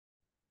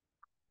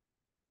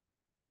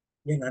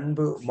என்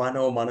அன்பு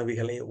மாணவ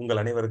மாணவிகளே, உங்கள்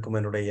அனைவருக்கும்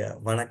என்னுடைய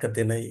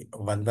வணக்கத்தினை,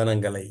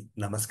 வந்தனங்களை,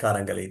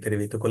 நமஸ்காரங்களை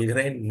தெரிவித்துக்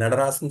கொள்கிறேன்.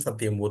 நடராசன்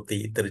சத்தியமூர்த்தி,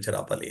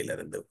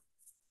 திருச்சிராப்பள்ளியிலிருந்து.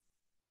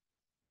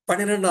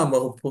 12ஆம்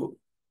வகுப்பு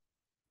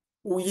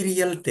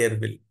உயிரியல்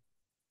தேர்வில்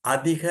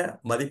அதிக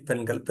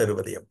மதிப்பெண்கள்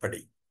பெறுவது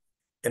எப்படி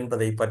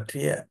என்பதை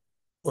பற்றிய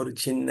ஒரு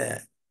சின்ன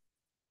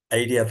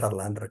ஐடியா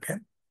தரலான்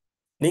இருக்கேன்.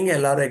 நீங்க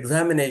எல்லாரும்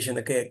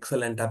எக்ஸாமினேஷனுக்கு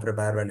எக்ஸலண்டா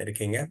ப்ரிப்பேர்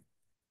பண்ணிருக்கீங்க.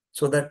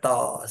 ஸோ தட்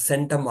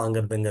சென்டம்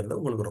வாங்குறதுங்கிறது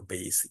உங்களுக்கு ரொம்ப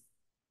ஈஸி.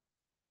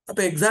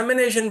 அப்போ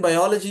எக்ஸாமினேஷன்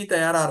பயாலஜி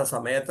தயாராகிற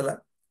சமயத்தில்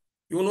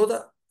you know the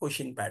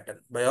question pattern.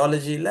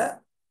 பயாலஜியில்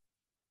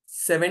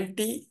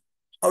 70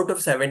 out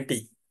of 70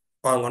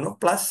 வாங்கணும்,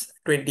 ப்ளஸ்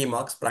 20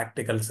 மார்க்ஸ்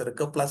ப்ராக்டிகல்ஸ்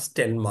இருக்கு, ப்ளஸ்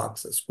 10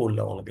 மார்க்ஸ்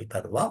ஸ்கூலில் உங்களுக்கு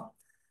தருவா.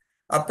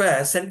 அப்போ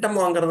சென்டம்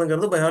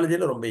வாங்குறதுங்கிறது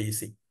பயாலஜியில் ரொம்ப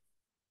ஈஸி.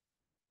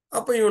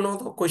 அப்போ you know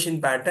the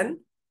question pattern.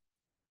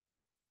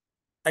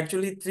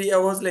 Actually 3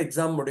 ஹவர்ஸில்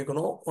எக்ஸாம்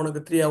முடிக்கணும். உனக்கு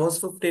 3 ஹவர்ஸ்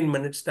 15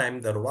 மினிட்ஸ் டைம்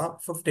தருவா.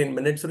 15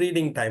 மினிட்ஸ்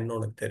ரீடிங் டைம்னு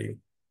உனக்கு தெரியும்.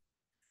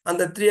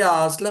 அந்த 3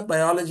 ஹவர்ஸில்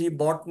பயாலஜி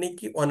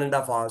பாட்னிக்கு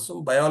 1.5 ஹவர்ஸும்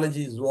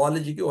பயாலஜி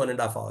ஜுவாலஜிக்கு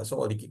 1.5 ஹவர்ஸும்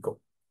ஒதுக்கிக்கும்.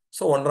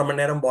 ஸோ 1.5 மணி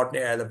நேரம் பாட்னி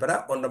எழுதப்பெற,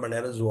 1.5 மணி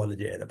நேரம்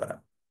ஜுவாலஜி எழுதப்பெற.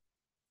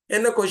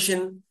 என்ன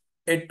கொஷின்?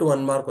 8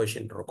 1 மார்க்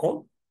கொஷின் இருக்கும்.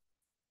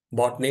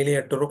 பாட்னிலேயே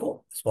 8 இருக்கும்,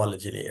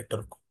 ஜுவாலஜிலேயே 8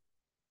 இருக்கும்.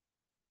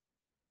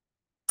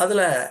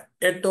 அதில்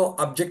 8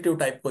 அப்ஜெக்டிவ்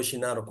டைப்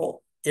கொஷினாக இருக்கும்.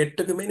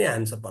 8க்குமே நீ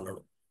ஆன்சர்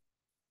பண்ணணும்.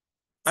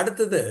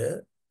 அடுத்தது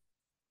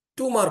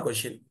 2 மார்க்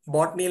கொஷின்.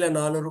 பாட்னியில்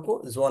 4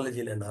 இருக்கும்,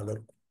 ஜுவாலஜியில் 4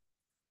 இருக்கும்.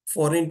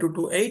 4 into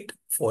 2 8,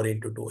 4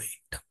 into 2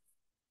 8.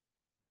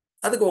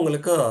 அதுக்கு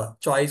உங்களுக்கு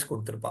சாய்ஸ்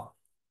கொடுத்துருப்பா.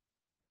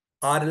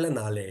 6ல்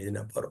 4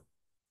 எழுதினா போகிறோம்.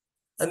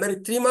 அது மாதிரி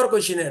 3 மார்க்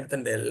கொஷின்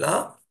எடுத்துட்டேன்னா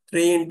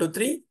 3 into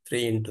 3,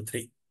 3 into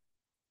 3.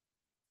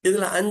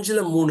 இதில்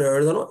 5ல் 3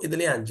 எழுதணும்,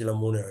 இதுலேயே 5ல்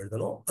 3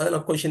 எழுதணும்.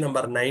 அதில் கொஷின்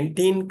நம்பர்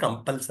 19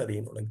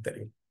 கம்பல்சரின்னு உனக்கு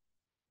தெரியும்.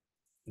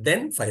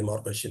 தென் 5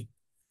 மார்க் கொஷின்.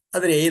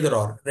 அதில் எய்தர்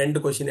ஆர்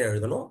 2 கொஷின்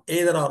எழுதணும்.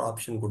 எய்தர் ஆர்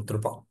ஆப்ஷன்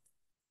கொடுத்துருப்பான்.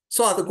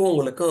 ஸோ அதுக்கும்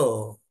உங்களுக்கு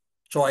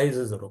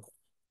சாய்ஸஸ் இருக்கும்.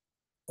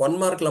 1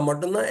 மார்க்கில்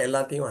மட்டும்தான்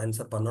எல்லாத்தையும்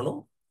ஆன்சர் பண்ணணும்.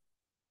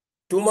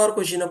 2 மார்க்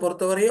கொஷினை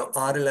பொறுத்தவரையும்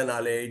 6ல்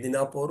 4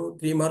 எழுதினா போகிறோம்.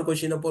 3 மார்க்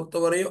கொஷினை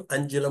பொறுத்தவரையும்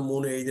 5ல்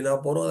 3 எழுதினா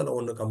போகிறோம். அதில்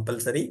 1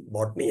 compulsory,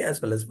 botany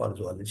as well as for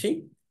zoology.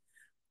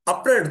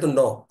 அப்புறம்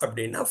எடுத்துட்டோம்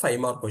அப்படின்னா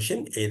 5 mark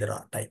question either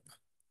R type.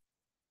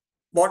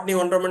 Botany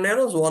 1.5 மணி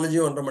நேரம், ஜுவாலஜி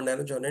 1.5 மணி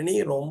நேரம் சொன்னேன். நீ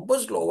ரொம்ப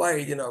ஸ்லோவாக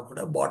எழுதினா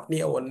கூட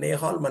பாட்னியை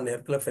 1.25 மணி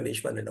நேரத்தில்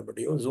ஃபினிஷ் பண்ணிட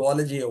முடியும்.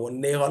 ஜுவாலஜியை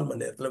 1.25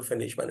 மணி நேரத்தில்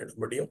ஃபினிஷ் பண்ணிட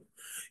முடியும்.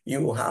 You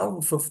have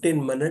 15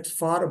 minutes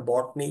for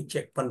botany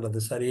check பண்ணுறது,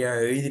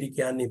 சரியாக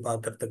எழுதிருக்கியான்னு நீ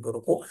பார்க்கறதுக்கு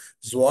இருக்கும்.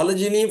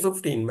 ஜுவாலஜிலையும்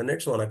 15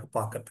 மினிட்ஸ் உனக்கு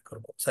பார்க்கறதுக்கு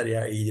இருக்கும்,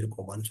 சரியாக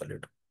எழுதிருக்கோமான்னு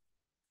சொல்லிட்டு.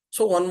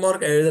 ஸோ 1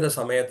 மார்க் எழுதுகிற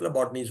சமயத்தில்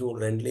பாட்னி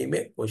ஜூன்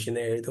 2லையுமே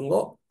கொஷினை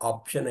எழுதுங்கோ,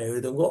 ஆப்ஷனை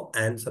எழுதுங்கோ,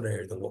 ஆன்சரை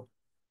எழுதுங்கோ.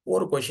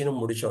 ஒரு கொஷினை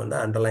முடிச்சோன்னா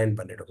அண்டர்லைன்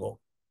பண்ணிடுங்கோ,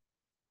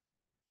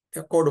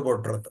 கோடு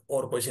போட்டுறது.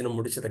 ஒரு கொஷினை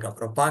முடிச்சதுக்கு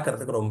அப்புறம்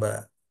பார்க்கறதுக்கு ரொம்ப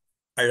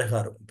அழகா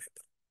இருக்கும்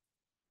paper.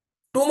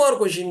 2 mark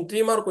question,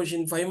 3 mark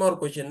question, 5 mark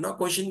கொஷின்னா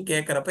question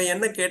கேட்கறப்ப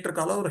என்ன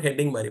கேட்டிருக்காலும் ஒரு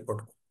ஹெட்டிங் மாதிரி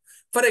போட்டுக்கும்.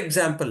 ஃபார்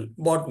எக்ஸாம்பிள்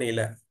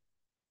பாட்னியில்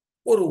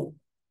ஒரு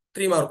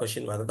 3 மார்க்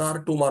கொஷின் வருது, ஆர்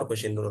 2 மார்க்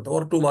கொஷின் வருது.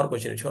 ஒரு 2 மார்க்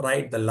கொஷின் வச்சு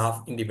right the law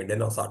of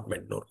independent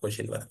அசார்ட்மெண்ட்னு ஒரு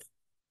கொஷின் வருது.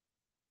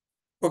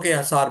 ஓகே,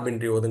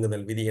 சார்பின்றி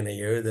ஒதுங்குதல் விதியினை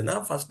எழுதுனா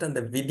ஃபர்ஸ்ட்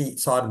அந்த விதி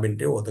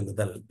சார்பின்றி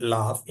ஒதுங்குதல்,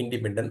 லா ஆஃப்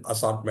இண்டிபெண்டன்ட்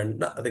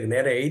அசார்ட்மெண்ட், அதுக்கு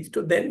நேரம்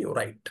எழுதிட்டு தென் யூ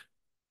ரைட்.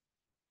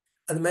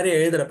 அது மாதிரி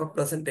எழுதுறப்ப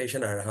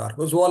ப்ரெசன்டேஷன் அழகா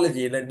இருக்கும்.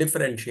 ஜுவாலஜியில்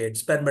டிஃபரன்ஷியேட்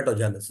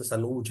ஸ்பெர்மெட்டோஜெனசிஸ்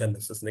அண்ட்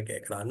ஊஜெனசிஸ்னு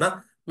கேட்குறான்னா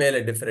மேலே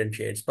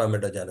டிஃபரன்ஷியேட்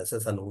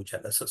ஸ்பெர்மெட்டோஜெனசிஸ் அண்ட்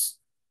ஊஜெனசிஸ்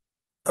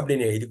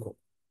அப்படின்னு எழுதிக்கும்.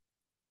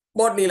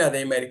 பாட்னியில்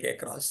அதே மாதிரி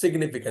கேட்குறான்,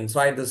 சிக்னிஃபிகன்ஸ்,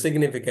 ரைட் த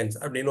சிக்னிஃபிகன்ஸ்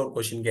அப்படின்னு ஒரு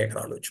கொஸ்டின்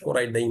கேட்குறான்னு வச்சுக்கோ.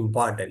 Right the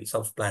importance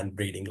of plant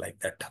breeding like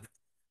that.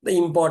 The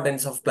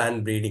importance of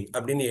plant breeding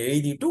அப்படின்னு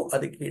எழுதிட்டு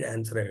அதுக்கு கீழே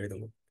ஆன்சரை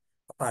எழுதுங்க.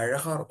 அப்போ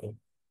அழகாக இருக்கும்,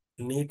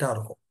 நீட்டாக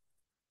இருக்கும்.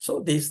 So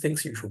these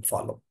things you should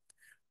follow.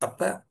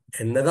 அப்போ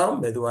என்னதான்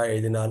மெதுவாக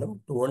எழுதினாலும்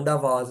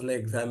 2.5 ஹவர்ஸில்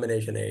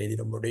எக்ஸாமினேஷனை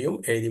எழுதிட முடியும்.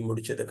 எழுதி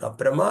முடிச்சதுக்கு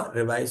அப்புறமா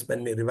ரிவைஸ்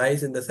பண்ணி,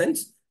 ரிவைஸ் இன் த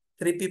சென்ஸ்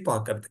திருப்பி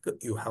பார்க்கறதுக்கு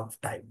யூ ஹாவ்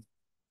டைம்.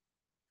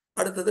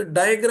 அடுத்தது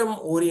டயக்ராம்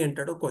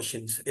ஓரியன்ட்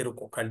கொஷின்ஸ்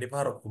இருக்கும்,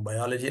 கண்டிப்பாக இருக்கும்.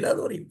 பயாலஜியில்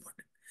அது ஒரு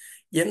இம்பார்ட்டன்ட்.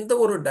 எந்த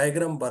ஒரு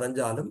diagram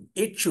வரைஞ்சாலும்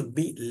it should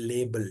be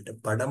labelled.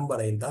 படம்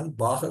வரைந்தால்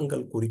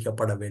பாகங்கள்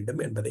குறிக்கப்பட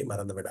வேண்டும் என்பதை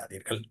மறந்து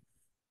விடாதீர்கள்.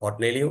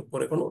 பாட்னிலையும்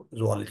குறிக்கணும்,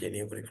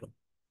 ஜுவாலஜிலையும் குறிக்கணும்.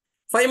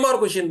 5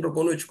 மார்க் கொஷின்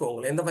இருக்கும்னு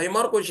வச்சுக்கோங்களேன். இந்த 5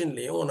 மார்க்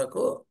கொஷின்லையும்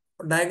உனக்கு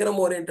டயக்ராம்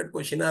ஓரியன்ட்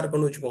கொஷினாக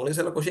இருக்குன்னு வச்சுக்கோங்களேன்.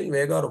 சில கொஷின்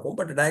வேகா இருக்கும்,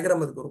 பட்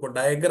டயக்ராம் அதுக்கு இருக்கும்.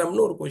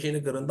 டயக்ராம்னு ஒரு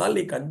கொஷினுக்கு இருந்தால்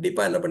நீ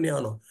கண்டிப்பாக என்ன பண்ணி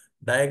ஆகணும்,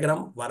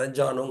 டயக்ராம்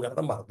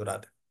வரைஞ்சானுங்கிறத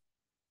மறந்துடாது.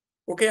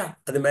 ஓகே,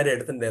 அது மாதிரி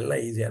எடுத்துட்டு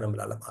எல்லாம் ஈஸியாக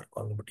நம்மளால மார்க்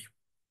வாங்க முடியும்.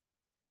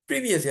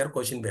 ப்ரீவியஸ் இயர்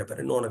கொஷின்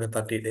பேப்பர் இன்னும் உனக்கு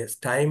 30 days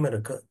டைம்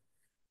இருக்கு.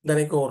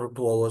 தினைக்கும் ஒரு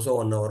 2 ஹவர்ஸோ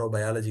 1 ஹவரோ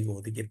பயாலஜிக்கு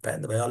ஒதுக்கியிருப்பேன்.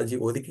 இந்த பயாலஜி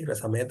ஒதுக்கிற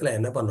சமயத்தில்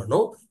என்ன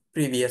பண்ணணும்,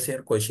 ப்ரீவியஸ்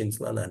இயர்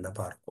கொஷின்ஸ்லாம் நான்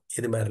என்னப்பா இருக்கும்,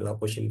 இது மாதிரிலாம்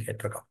கொஷின்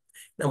கேட்டிருக்கான்.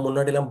 நான்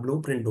முன்னாடிலாம் ப்ளூ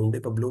பிரிண்ட் உண்டு,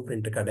 இப்போ ப்ளூ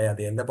பிரிண்ட்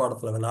கிடையாது. எந்த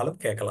பாடத்தில் வேணாலும்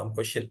கேட்கலாம்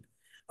கொஷின்.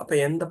 அப்போ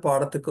எந்த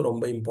பாடத்துக்கு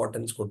ரொம்ப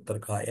இம்பார்ட்டன்ஸ்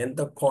கொடுத்துருக்கா,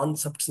 எந்த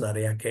கான்செப்ட்ஸ்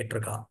நிறையா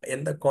கேட்டிருக்கா,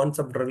 எந்த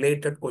கான்செப்ட்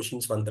ரிலேட்டட்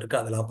கொஷின்ஸ் வந்திருக்கு,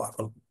 அதெல்லாம்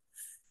பார்க்கணும்.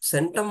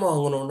 சென்டம்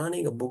வாங்கணும்னா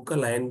நீங்கள் புக்கை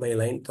லைன் பை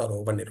லைன்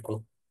தரவு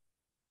பண்ணியிருக்கணும்.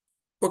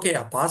 ஓகே,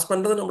 பாஸ்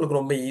பண்ணுறது நம்மளுக்கு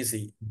ரொம்ப ஈஸி.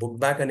 புக்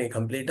பேக்கை நீ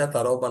கம்ப்ளீட்டாக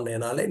தரவு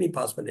பண்ணனாலே நீ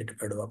பாஸ் பண்ணிட்டு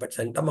போயிடுவா. பட்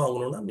சென்டம்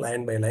ஆகணும்னா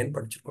line by line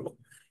படிச்சுக்கணும்.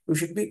 You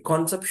should be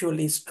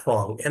கான்செப்சுவலி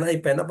strong. ஏன்னா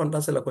இப்போ என்ன பண்ணுறா,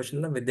 சில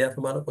கொஷின்லாம்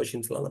வித்தியாசமான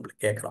கொஷின்ஸ்லாம்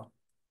நம்மளுக்கு கேட்குறான்.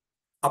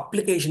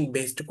 அப்ளிகேஷன்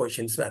பேஸ்டு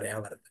கொஷின்ஸ் நிறையா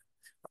வருது.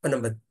 அப்போ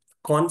நம்ம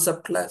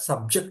கான்செப்ட்ல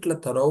சப்ஜெக்ட்ல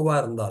தரோவா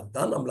இருந்தால்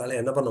தான் நம்மளால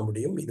என்ன பண்ண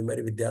முடியும், இது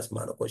மாதிரி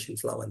வித்தியாசமான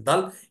கொஷின்ஸ்லாம்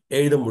வந்தால்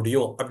எழுத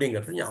முடியும்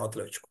அப்படிங்கிறத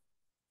ஞாபகத்தில் வச்சுக்கோ.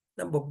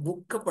 நம்ம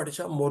புக்கை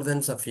படித்தா மோர்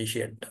தென்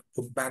சஃபிஷியன்ட்.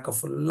 புக் பேக்கை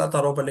ஃபுல்லாக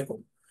தரவு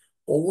பண்ணிக்கும்.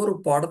 ஒவ்வொரு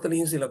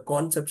பாடத்துலையும் சில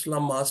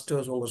கான்செப்ட்ஸ்லாம்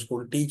மாஸ்டர்ஸ் உங்கள்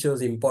ஸ்கூல்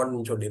டீச்சர்ஸ்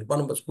இம்பார்ட்டன்ட் சொல்லியிருப்பா.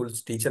 நம்ம ஸ்கூல்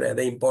டீச்சர்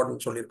எதை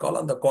இம்பார்ட்டன்ட் சொல்லியிருக்காலோ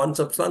அந்த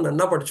கான்செப்ட்ஸ்லாம்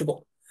நல்லா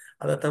படிச்சுக்கும்.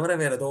 அதை தவிர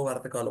வேற எதுவும்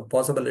வரதுக்கான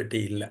பாசிபிலிட்டி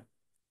இல்லை.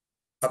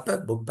 அப்போ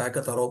புக்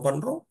பேக்கை தரவு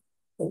பண்ணுறோம்.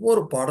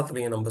 ஒவ்வொரு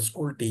பாடத்துலையும் நம்ம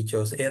ஸ்கூல்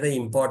டீச்சர்ஸ் எதை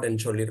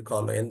இம்பார்ட்டன்ட்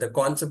சொல்லியிருக்காலோ, எந்த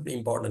கான்செப்ட்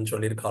இம்பார்ட்டன்ட்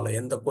சொல்லியிருக்காலோ,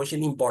 எந்த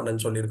கொஷின்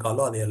இம்பார்ட்டன்ட்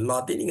சொல்லியிருக்காலோ அது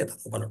எல்லாத்தையும் நீங்கள்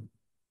தரவு பண்ணணும்.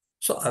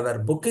 So our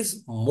book is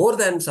more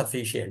than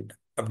sufficient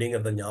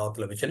அப்படிங்கிறத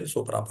ஞாபகத்தில் வச்சு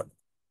சூப்பராக பண்ணும்.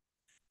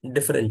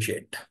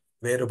 டிஃபரன்ஷியேட்,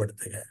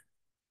 வேறுபடுத்துக.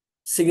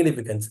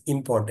 சிக்னிஃபிகன்ஸ்,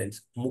 இம்பார்ட்டன்ஸ்,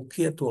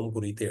 முக்கியத்துவம்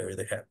குறித்து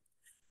எழுதுக.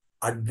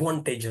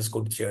 அட்வான்டேஜஸ்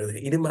குறித்து எழுதுக.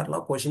 இது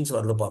மாதிரிலாம் கொஷின்ஸ்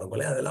வருது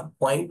பாருங்களேன், அதெல்லாம்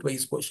பாயிண்ட்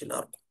வைஸ் கொஷினாக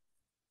இருக்கும்.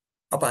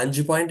 அப்போ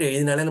 5 பாயிண்ட்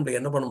எழுதினாலே நம்மளுக்கு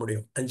என்ன பண்ண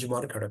முடியும், 5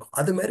 மார்க் கிடைக்கும்.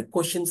 அது மாதிரி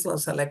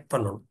கொஷின்ஸ்லாம் செலக்ட்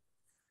பண்ணணும்.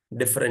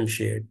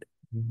 டிஃபரன்ஷியேட்,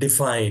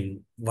 டிஃபைன்,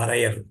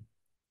 வரையறு,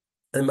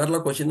 அது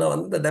மாதிரிலாம் கொஷின் தான்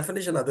வந்து இந்த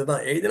டெஃபினேஷன்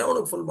அதுதான் எழுதினா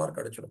உனக்கு ஃபுல் மார்க்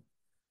கிடைச்சிடும்.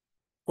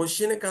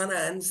 கொஷினுக்கான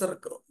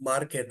ஆன்சருக்கு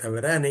மார்க்கே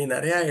தவிர நீ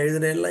நிறையா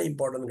எழுதினேலாம்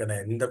இம்பார்ட்டன்ட்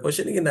கிடையாது. இந்த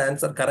கொஷினுக்கு இந்த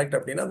ஆன்சர் கரெக்ட்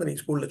அப்படின்னா அதை நீ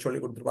ஸ்கூலில் சொல்லி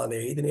கொடுத்துருப்பா. அதை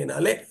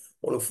எழுதினாலே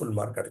உனக்கு ஃபுல்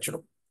மார்க்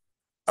கிடைச்சிடும்.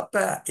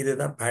 அப்போ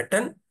இதுதான்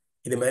பேட்டர்ன்.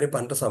 இது மாதிரி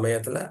பண்ணுற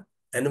சமயத்தில்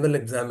ஆனுவல்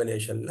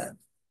எக்ஸாமினேஷனில்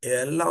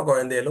எல்லா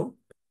குழந்தைகளும்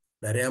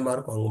நிறையா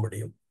மார்க் வாங்க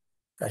முடியும்.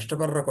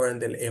 கஷ்டப்படுற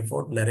குழந்தைகள்,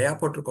 எஃபோர்ட் நிறையா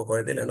போட்டிருக்க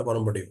குழந்தைகள் என்ன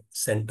பண்ண முடியும்,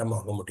 சென்டம்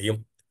ஆக முடியும்.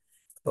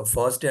 இப்போ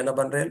ஃபர்ஸ்ட் என்ன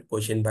பண்ணுறேன்,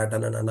 கொஷின்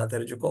பேட்டர்னை நல்லா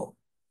தெரிஞ்சுக்கோ.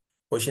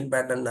 கொஷின்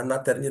பேட்டர்ன் நல்லா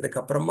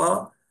தெரிஞ்சதுக்கு அப்புறமா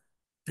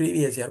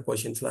ப்ரீவியஸ் இயர்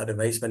கொஷின்ஸ்லாம்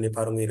ரிவைஸ் பண்ணி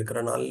பாருங்க இருக்கிற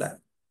நாளில்.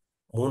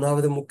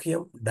 3வது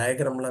முக்கியம்,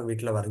 டயக்ராம்லாம்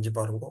வீட்டில் வரைஞ்சி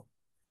பாருங்க.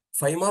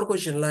 5 mark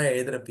கொஷின்லாம்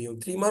எழுதுறப்பையும்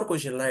 3 mark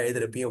கொஷின்லாம்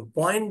எழுதுறப்பையும்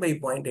point by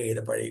point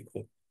எழுத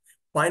பழகிக்கும்.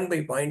 பாயிண்ட் பை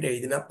பாயிண்ட்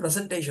எழுதினா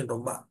ப்ரெசன்டேஷன்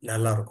ரொம்ப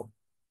நல்லா இருக்கும்.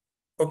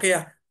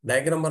 ஓகேயா,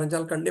 டயக்ராம்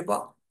வரைஞ்சால்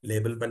கண்டிப்பாக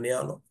லேபிள் பண்ணி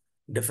ஆகணும்.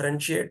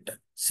 Differentiate,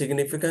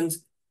 significance,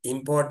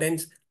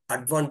 importance,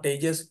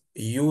 advantages,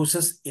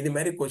 uses, இது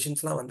மாதிரி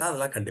கொஷின்ஸ்லாம் வந்தால்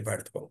அதெல்லாம் கண்டிப்பாக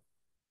எடுத்துக்கோங்க.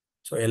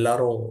 ஸோ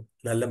எல்லாரும்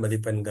நல்ல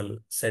மதிப்பெண்கள்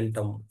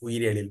சென்டம்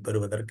உயிரியலில்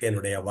பெறுவதற்கு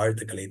என்னுடைய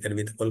வாழ்த்துக்களை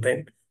தெரிவித்துக்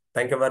கொள்கிறேன்.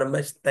 Thank you very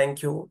much.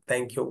 Thank you,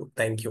 thank you,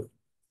 thank you.